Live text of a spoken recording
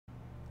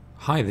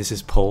Hi, this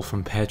is Paul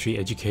from Pear Tree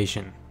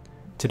Education.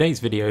 Today's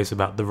video is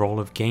about the role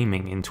of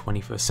gaming in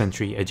 21st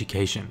century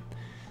education.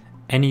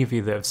 Any of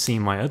you that have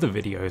seen my other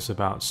videos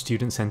about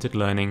student-centered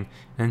learning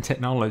and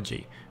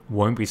technology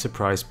won't be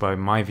surprised by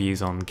my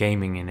views on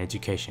gaming in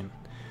education.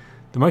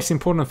 The most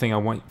important thing I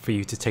want for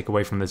you to take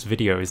away from this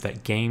video is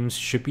that games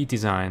should be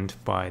designed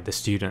by the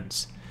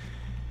students.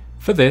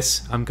 For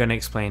this, I'm going to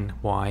explain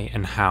why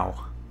and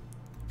how.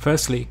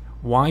 Firstly,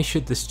 why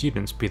should the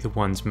students be the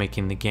ones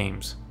making the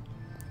games?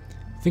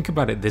 Think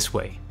about it this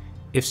way.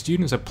 If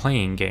students are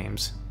playing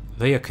games,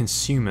 they are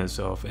consumers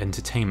of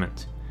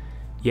entertainment.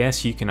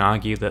 Yes, you can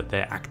argue that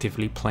they're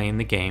actively playing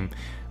the game,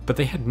 but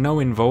they had no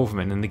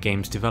involvement in the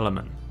game's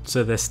development,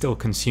 so they're still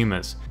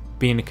consumers.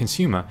 Being a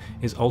consumer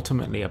is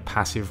ultimately a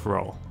passive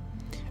role.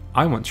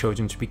 I want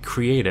children to be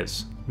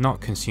creators,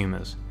 not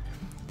consumers.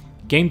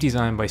 Game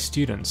design by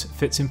students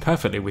fits in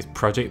perfectly with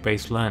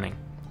project-based learning.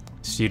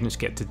 Students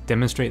get to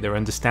demonstrate their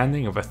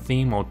understanding of a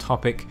theme or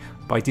topic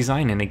by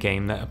designing a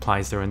game that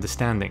applies their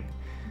understanding.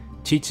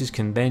 Teachers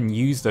can then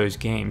use those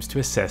games to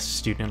assess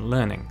student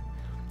learning.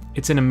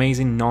 It's an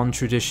amazing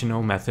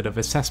non-traditional method of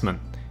assessment.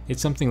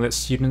 It's something that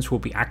students will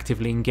be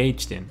actively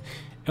engaged in.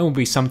 It will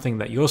be something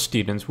that your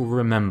students will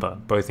remember,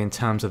 both in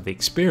terms of the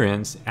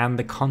experience and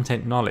the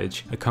content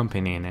knowledge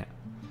accompanying it.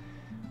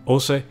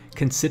 Also,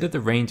 consider the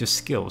range of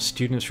skills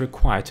students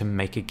require to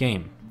make a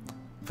game.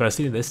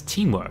 Firstly, there's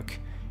teamwork.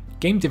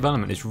 Game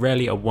development is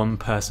rarely a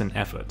one-person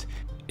effort.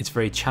 It's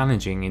very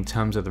challenging in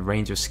terms of the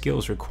range of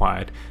skills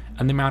required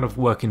and the amount of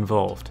work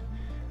involved.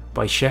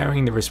 By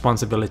sharing the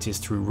responsibilities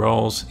through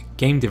roles,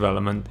 game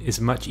development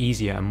is much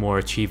easier and more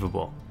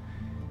achievable.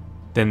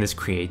 Then there's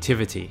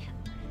creativity.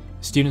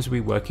 Students will be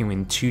working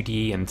in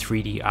 2D and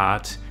 3D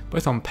art,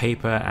 both on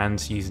paper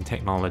and using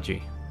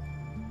technology.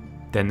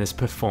 Then there's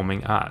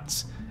performing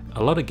arts.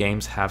 A lot of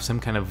games have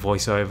some kind of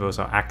voiceovers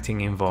or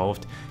acting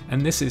involved,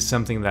 and this is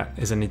something that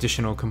is an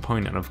additional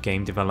component of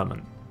game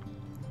development.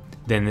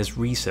 Then there's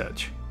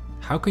research.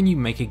 How can you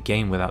make a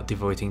game without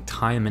devoting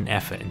time and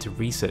effort into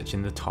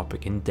researching the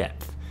topic in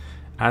depth?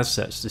 As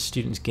such, the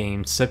students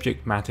gain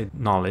subject matter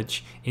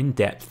knowledge in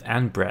depth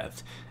and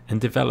breadth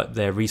and develop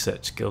their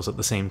research skills at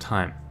the same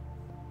time.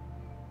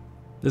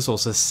 There's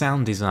also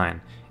sound design.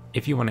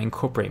 If you want to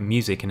incorporate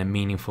music in a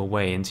meaningful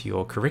way into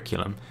your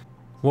curriculum,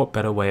 what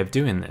better way of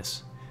doing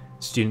this?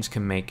 Students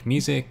can make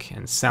music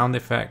and sound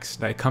effects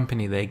that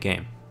accompany their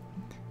game.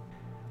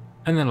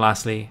 And then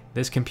lastly,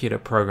 there's computer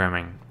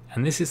programming.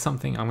 And this is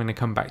something I'm going to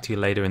come back to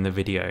later in the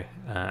video,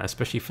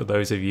 especially for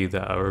those of you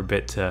that are a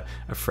bit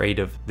afraid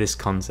of this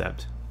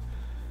concept.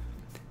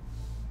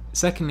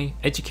 Secondly,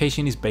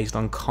 education is based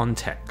on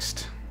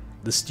context.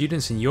 The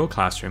students in your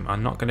classroom are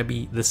not going to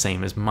be the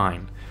same as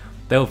mine.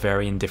 They'll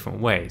vary in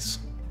different ways,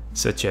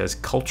 such as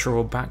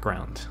cultural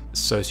background,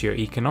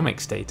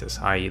 socioeconomic status,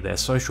 i.e. their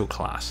social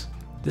class,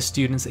 the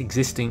student's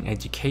existing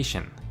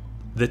education,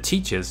 the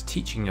teacher's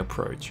teaching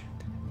approach,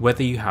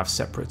 whether you have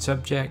separate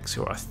subjects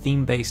or a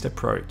theme-based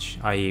approach,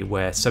 i.e.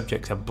 where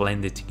subjects are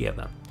blended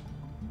together.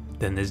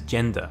 Then there's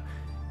gender.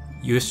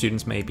 Your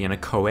students may be in a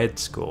co-ed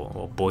school,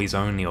 or boys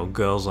only or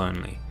girls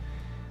only.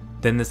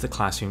 Then there's the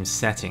classroom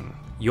setting.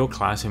 Your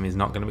classroom is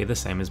not going to be the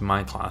same as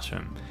my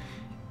classroom.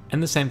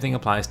 And the same thing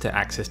applies to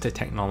access to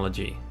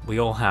technology. We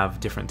all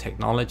have different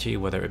technology,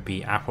 whether it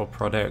be Apple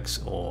products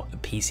or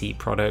PC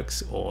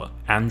products or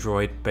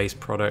Android-based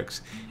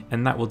products,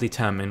 and that will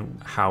determine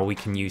how we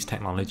can use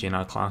technology in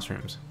our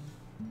classrooms.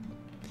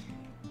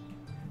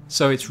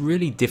 So it's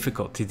really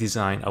difficult to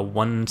design a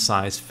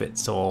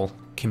one-size-fits-all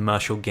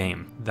commercial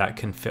game that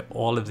can fit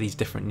all of these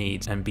different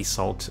needs and be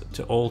sold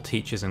to all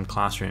teachers and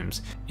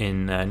classrooms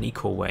in an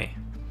equal way.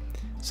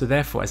 So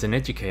therefore, as an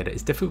educator,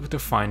 it's difficult to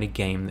find a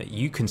game that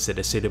you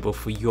consider suitable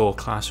for your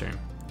classroom.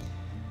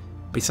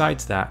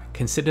 Besides that,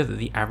 consider that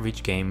the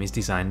average game is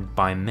designed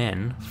by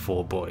men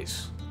for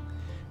boys.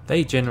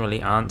 They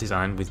generally aren't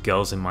designed with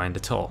girls in mind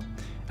at all,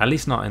 at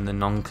least not in the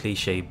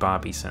non-cliche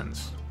Barbie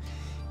sense.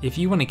 If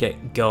you want to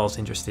get girls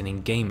interested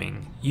in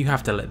gaming, you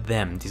have to let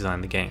them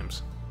design the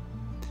games.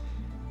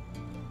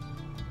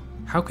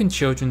 How can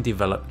children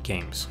develop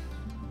games?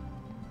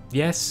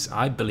 Yes,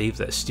 I believe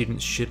that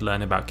students should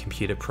learn about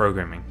computer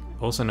programming,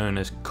 also known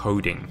as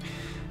coding,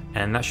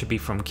 and that should be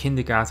from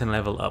kindergarten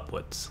level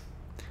upwards.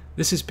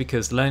 This is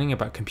because learning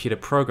about computer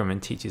programming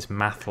teaches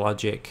math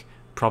logic,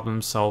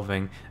 problem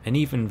solving, and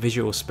even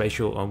visual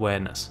spatial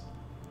awareness.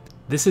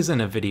 This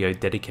isn't a video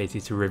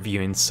dedicated to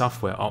reviewing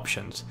software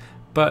options,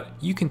 but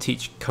you can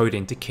teach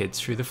coding to kids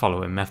through the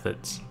following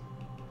methods: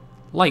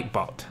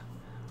 Lightbot,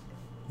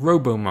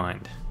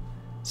 RoboMind,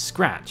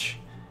 Scratch,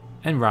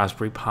 and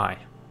Raspberry Pi.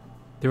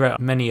 There are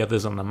many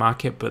others on the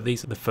market, but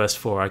these are the first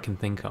four I can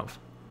think of.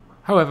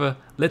 However,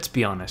 let's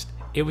be honest,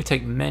 it would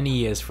take many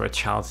years for a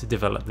child to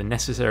develop the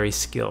necessary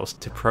skills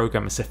to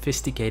program a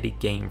sophisticated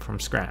game from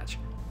scratch.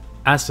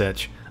 As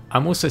such,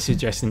 I'm also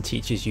suggesting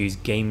teachers use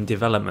game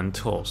development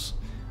tools,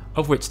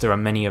 of which there are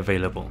many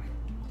available.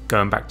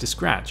 Going back to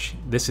Scratch,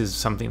 this is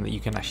something that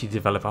you can actually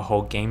develop a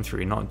whole game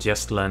through, not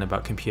just learn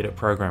about computer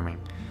programming.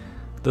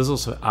 There's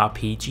also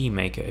RPG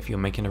Maker if you're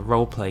making a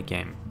role-play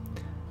game.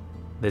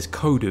 There's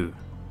Kodu,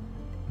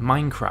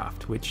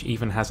 Minecraft, which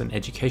even has an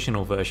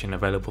educational version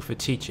available for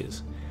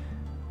teachers.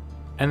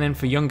 And then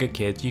for younger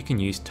kids, you can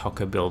use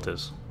Toca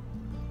Builders.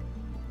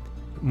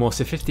 More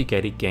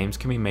sophisticated games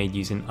can be made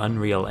using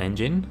Unreal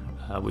Engine,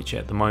 which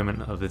at the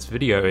moment of this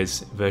video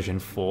is version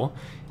 4,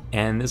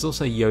 and there's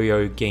also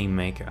Yo-Yo Game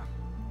Maker.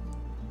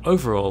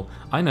 Overall,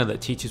 I know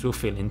that teachers will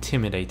feel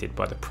intimidated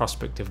by the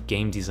prospect of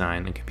game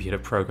design and computer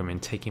programming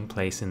taking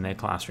place in their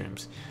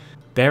classrooms.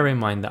 Bear in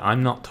mind that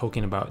I'm not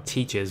talking about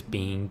teachers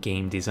being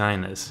game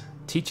designers.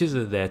 Teachers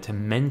are there to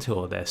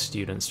mentor their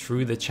students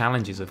through the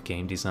challenges of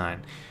game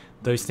design.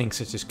 Those things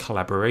such as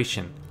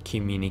collaboration,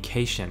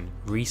 communication,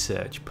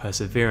 research,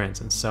 perseverance,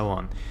 and so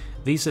on.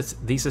 These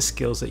are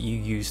skills that you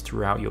use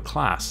throughout your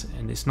class,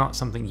 and it's not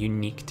something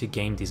unique to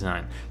game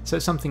design. So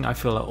it's something I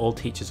feel that all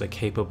teachers are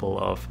capable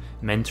of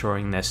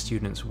mentoring their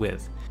students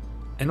with.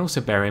 And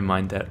also bear in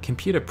mind that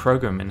computer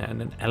programming at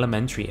an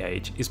elementary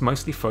age is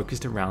mostly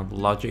focused around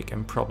logic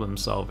and problem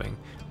solving,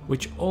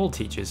 which all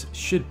teachers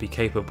should be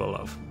capable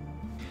of.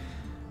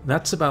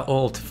 That's about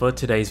all for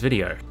today's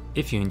video.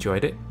 If you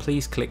enjoyed it,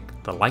 please click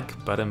the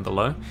like button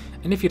below,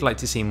 and if you'd like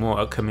to see more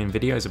upcoming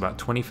videos about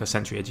 21st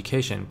century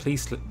education,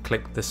 please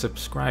click the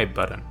subscribe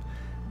button.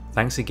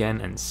 Thanks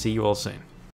again, and see you all soon.